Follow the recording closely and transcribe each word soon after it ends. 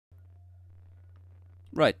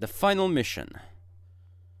Right, the final mission.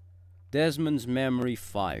 Desmond's Memory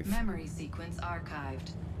 5. Memory sequence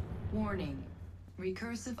archived. Warning.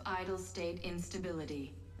 Recursive idle state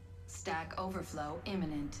instability. Stack overflow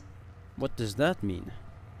imminent. What does that mean?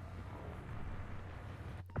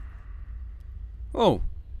 Oh,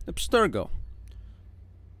 Abstergo.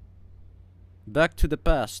 Back to the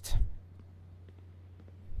past.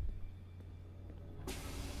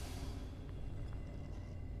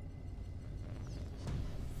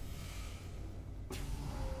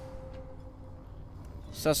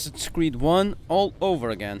 Assassin's Creed 1 all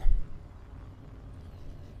over again.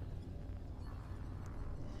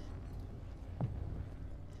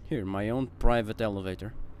 Here, my own private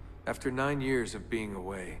elevator. After 9 years of being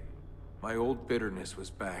away, my old bitterness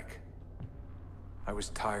was back. I was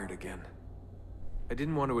tired again. I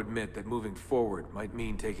didn't want to admit that moving forward might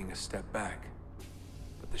mean taking a step back.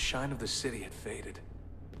 But the shine of the city had faded.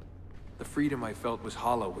 The freedom I felt was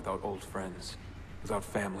hollow without old friends, without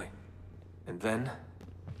family. And then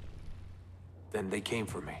they came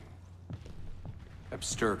for me.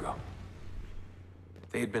 Abstergo.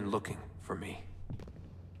 They had been looking for me.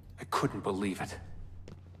 I couldn't believe it.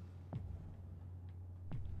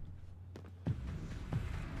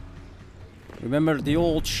 Remember the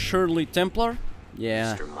old Shirley Templar?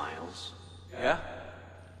 Yeah. Mr. Miles? Yeah?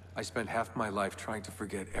 I spent half my life trying to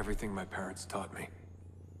forget everything my parents taught me.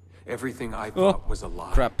 Everything I thought was a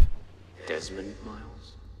lie. Crap. Desmond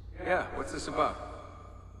Miles? Yeah, what's this about?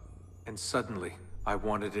 And suddenly, I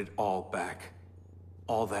wanted it all back.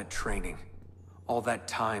 All that training. All that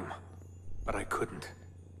time. But I couldn't.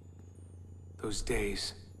 Those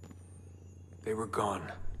days, they were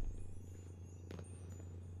gone.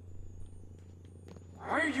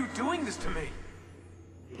 Why are you doing this to me?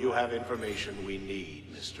 You have information we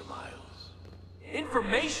need, Mr. Miles.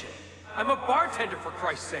 Information? I'm a bartender, for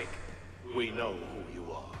Christ's sake. We know who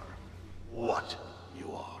you are. What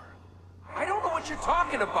you are. I don't know what you're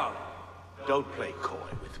talking about. Don't play coy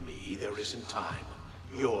with me. There isn't time.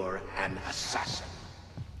 You're an assassin.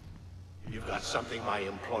 You've got something my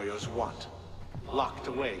employers want. Locked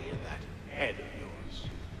away in that head of yours.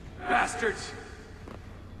 Bastards!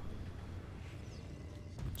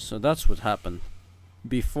 So that's what happened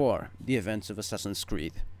before the events of Assassin's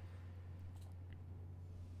Creed.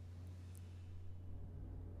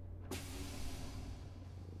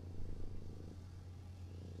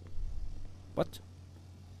 What?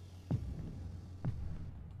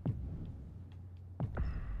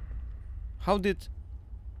 How did...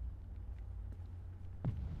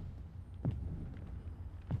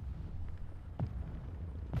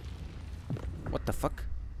 What the fuck?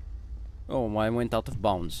 Oh, I went out of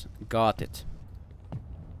bounds. Got it.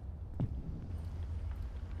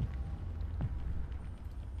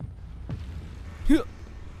 Oh,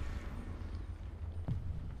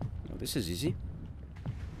 this is easy.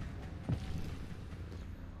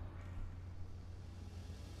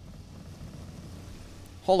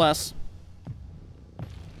 Hold us.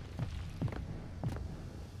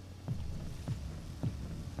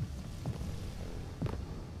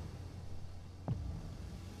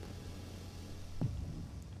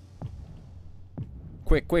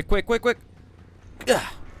 Quick, quick, quick, quick, quick.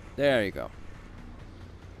 Ah, there you go.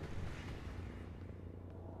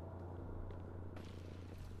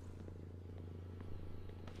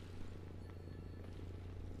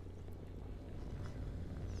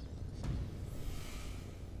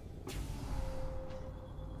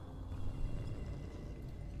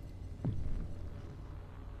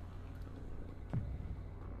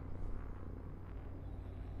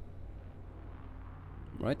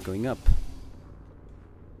 Right, going up.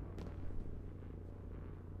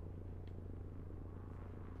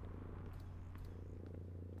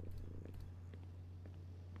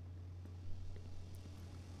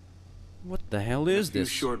 What the hell is In a few this?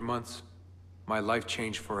 short months, my life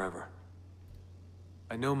changed forever.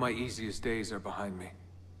 I know my easiest days are behind me,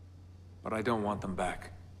 but I don't want them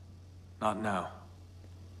back. Not now.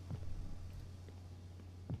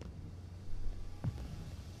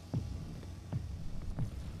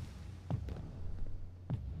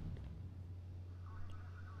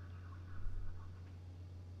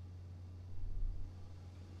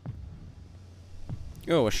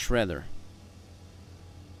 Oh, a shredder.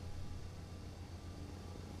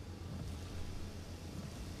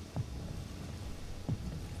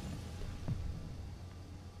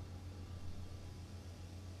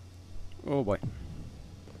 Oh boy.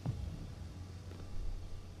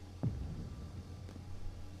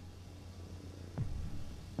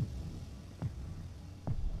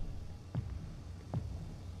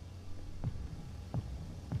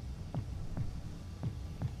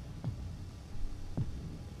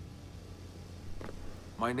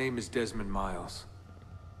 My name is Desmond Miles,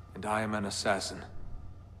 and I am an assassin.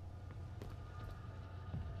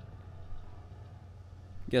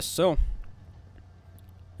 Guess so.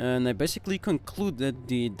 And I basically concluded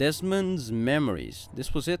the Desmond's memories.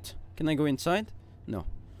 This was it. Can I go inside? No.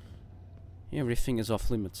 Everything is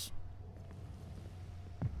off limits.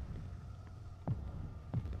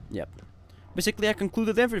 Yep. Basically, I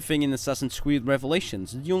concluded everything in Assassin's Creed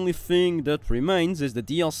Revelations. The only thing that remains is the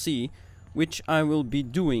DLC, which I will be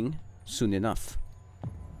doing soon enough.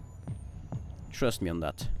 Trust me on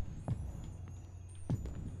that.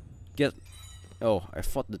 Oh, I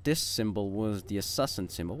thought that this symbol was the assassin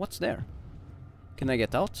symbol. What's there? Can I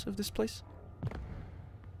get out of this place?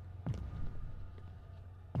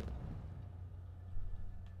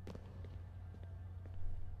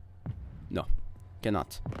 No,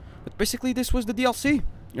 cannot. But basically, this was the DLC.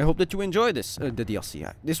 I hope that you enjoyed this. The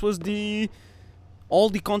DLC. This was all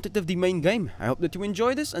the content of the main game. I hope that you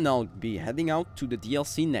enjoyed this, and I'll be heading out to the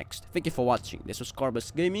DLC next. Thank you for watching. This was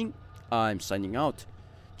Carbus Gaming. I'm signing out.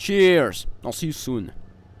 Cheers! I'll see you soon.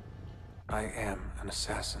 I am an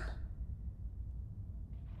assassin.